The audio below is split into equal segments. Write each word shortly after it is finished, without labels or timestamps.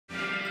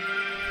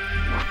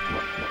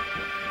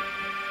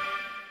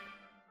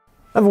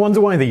Ever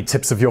wonder why the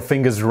tips of your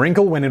fingers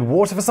wrinkle when in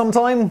water for some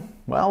time?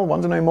 Well,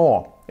 want to know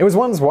more? It was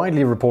once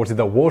widely reported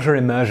that water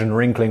immersion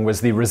wrinkling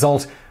was the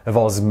result of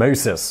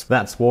osmosis.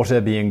 That's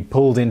water being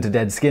pulled into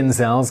dead skin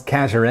cells,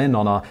 catcher in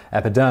on our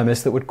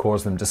epidermis that would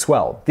cause them to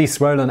swell. The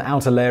swollen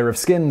outer layer of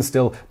skin,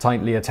 still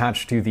tightly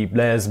attached to the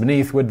layers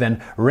beneath, would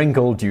then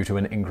wrinkle due to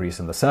an increase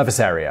in the surface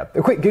area.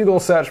 A quick Google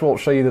search will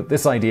show you that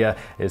this idea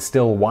is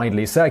still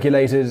widely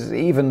circulated,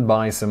 even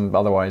by some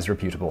otherwise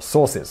reputable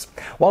sources.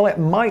 While it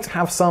might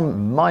have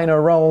some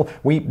minor role,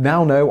 we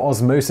now know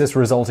osmosis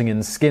resulting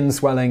in skin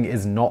swelling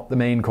is not the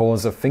main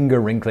cause of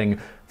finger wrinkling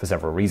for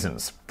several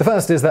reasons. The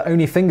first is that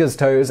only fingers,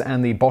 toes,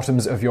 and the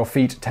bottoms of your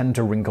feet tend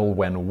to wrinkle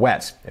when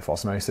wet. If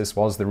osmosis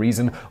was the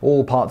reason,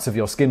 all parts of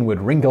your skin would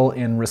wrinkle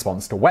in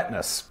response to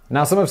wetness.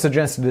 Now, some have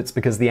suggested it's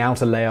because the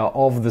outer layer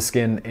of the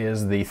skin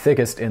is the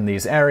thickest in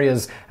these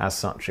areas. As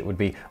such, it would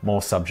be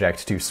more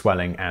subject to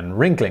swelling and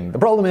wrinkling. The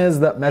problem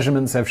is that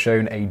measurements have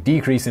shown a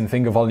decrease in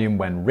finger volume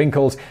when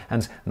wrinkled,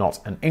 and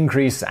not an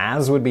increase,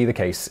 as would be the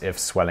case if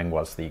swelling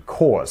was the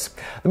cause.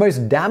 The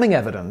most damning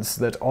evidence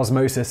that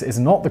osmosis is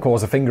not the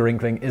cause of finger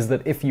wrinkling is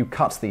that if you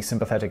cut the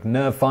sympathetic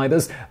nerve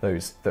fibers,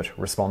 those that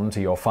respond to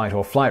your fight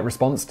or flight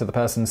response to the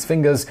person's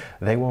fingers,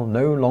 they will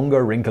no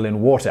longer wrinkle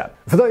in water.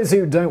 For those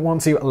who don't want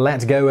to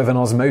let go of an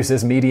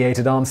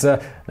osmosis-mediated answer,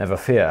 never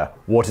fear.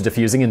 Water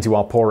diffusing into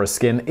our porous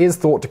skin is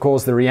thought to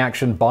cause the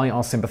reaction by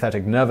our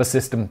sympathetic nervous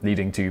system,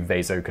 leading to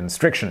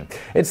vasoconstriction.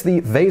 It's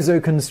the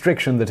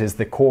vasoconstriction that is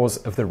the cause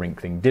of the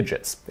wrinkling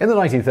digits. In the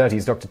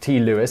 1930s, Dr.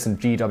 T. Lewis and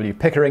G. W.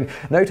 Pickering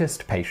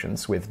noticed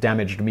patients with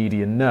damaged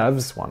median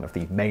nerves, one of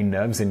the main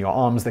nerves in your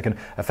arm that can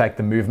affect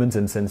the movement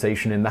and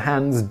sensation in the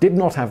hands, did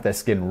not have their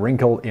skin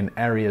wrinkle in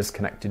areas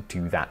connected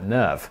to that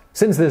nerve.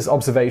 Since this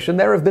observation,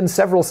 there have been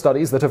several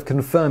studies that have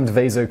confirmed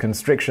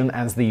vasoconstriction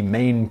as the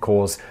main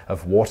cause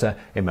of water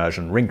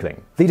immersion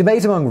wrinkling. The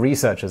debate among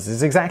researchers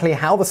is exactly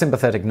how the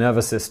sympathetic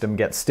nervous system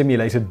gets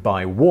stimulated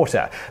by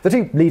water. The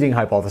two leading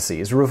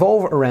hypotheses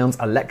revolve around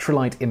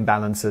electrolyte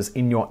imbalances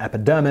in your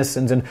epidermis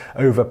and an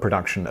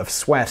overproduction of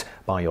sweat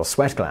by your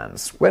sweat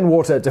glands. When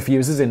water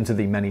diffuses into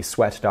the many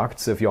sweat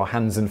ducts of your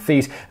hands and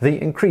feet,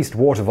 the increased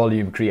water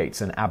volume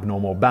creates an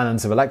abnormal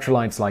balance of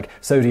electrolytes like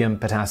sodium,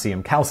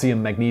 potassium,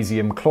 calcium,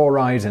 magnesium,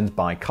 chloride, and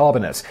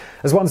bicarbonate.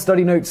 As one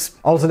study notes,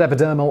 altered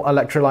epidermal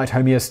electrolyte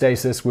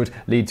homeostasis would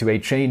lead to a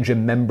change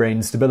in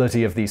membrane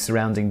stability of the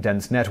surrounding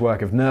dense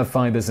network of nerve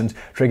fibers and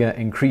trigger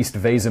increased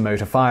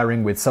vasomotor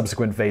firing with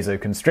subsequent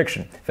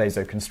vasoconstriction.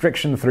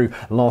 Vasoconstriction through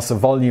loss of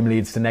volume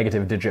leads to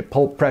negative digit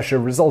pulse pressure,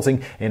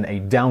 resulting in a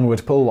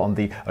downward pull on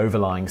the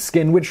overlying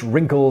skin, which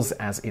wrinkles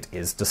as it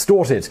is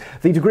distorted.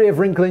 The degree of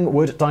wrinkling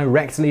would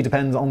directly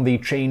depend on the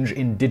change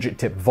in digit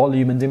tip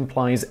volume and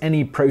implies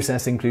any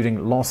process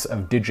including loss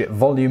of digit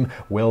volume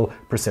will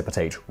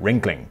precipitate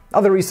wrinkling.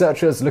 Other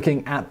researchers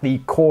looking at the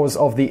cause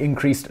of the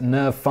increased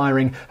nerve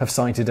firing have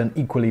cited an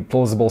equally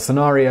plausible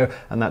scenario,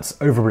 and that's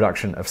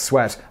overproduction of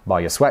sweat by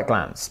your sweat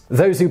glands.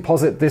 Those who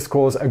posit this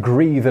cause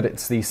agree that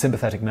it's the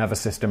sympathetic nervous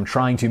system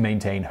trying to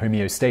maintain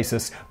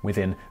homeostasis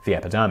within the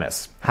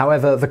epidermis.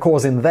 However, the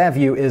cause in their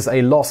view is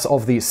a loss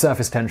of the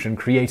surface tension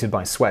created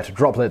by sweat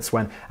droplets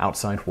when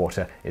outside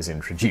water is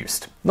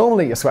introduced.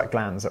 Normally, your sweat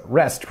glands at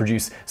rest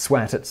produce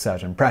sweat at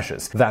certain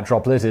pressures. That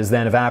droplet is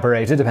then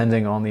evaporated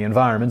depending on the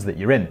environment that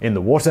you're in. In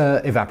the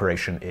water,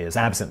 evaporation is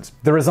absent.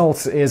 The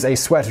result is a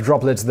sweat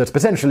droplet that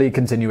potentially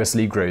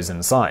continuously grows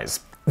in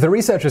size. The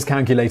researchers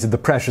calculated the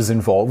pressures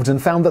involved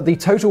and found that the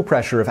total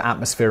pressure of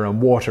atmosphere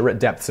and water at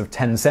depths of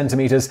 10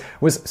 centimeters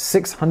was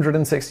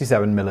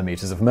 667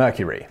 millimeters of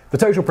mercury. The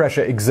total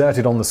pressure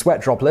exerted on the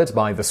sweat droplet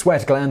by the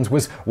sweat gland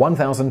was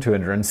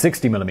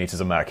 1,260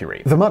 millimeters of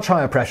mercury. The much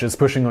higher pressures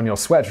pushing on your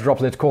sweat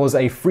droplet cause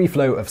a free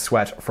flow of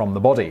sweat from the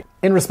body.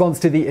 In response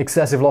to the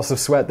excessive loss of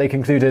sweat, they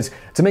concluded,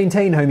 to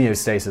maintain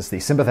homeostasis, the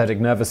sympathetic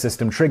nervous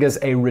system triggers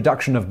a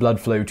reduction of blood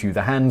flow to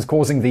the hands,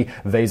 causing the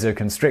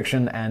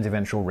vasoconstriction and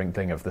eventual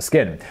wrinkling of the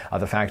skin.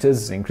 Other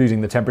factors,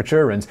 including the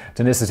temperature and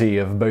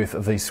tonicity of both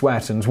the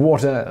sweat and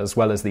water, as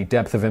well as the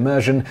depth of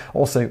immersion,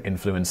 also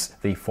influence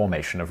the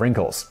formation of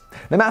wrinkles.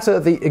 No matter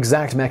the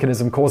exact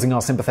mechanism causing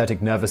our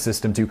sympathetic nervous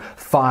system to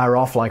fire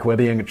off like we're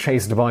being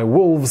chased by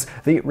wolves,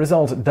 the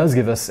result does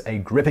give us a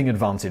gripping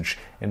advantage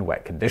in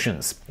wet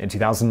conditions. In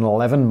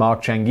 2011,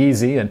 Mark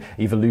Changizi, an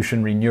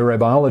evolutionary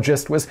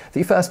neurobiologist, was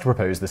the first to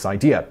propose this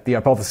idea. The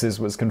hypothesis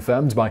was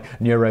confirmed by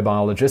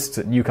neurobiologists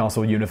at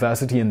Newcastle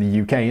University in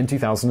the UK in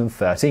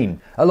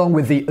 2013. Along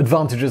with the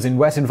advantages in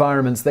wet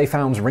environments, they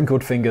found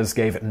wrinkled fingers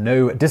gave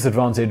no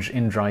disadvantage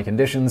in dry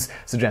conditions,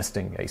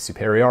 suggesting a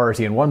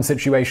superiority in one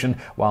situation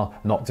while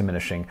not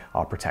diminishing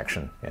our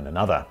protection in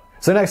another.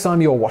 So next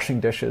time you're washing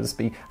dishes,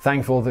 be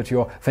thankful that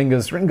your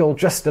fingers wrinkle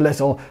just a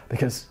little,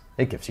 because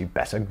it gives you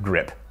better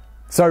grip.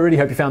 So I really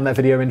hope you found that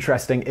video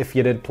interesting. If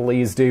you did,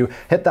 please do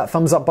hit that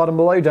thumbs up button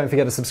below. Don't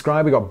forget to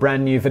subscribe. We've got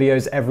brand new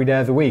videos every day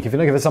of the week. If you're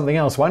looking for something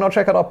else, why not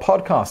check out our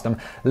podcast? I'm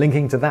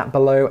linking to that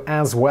below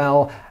as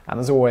well. And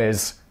as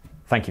always,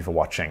 thank you for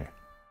watching.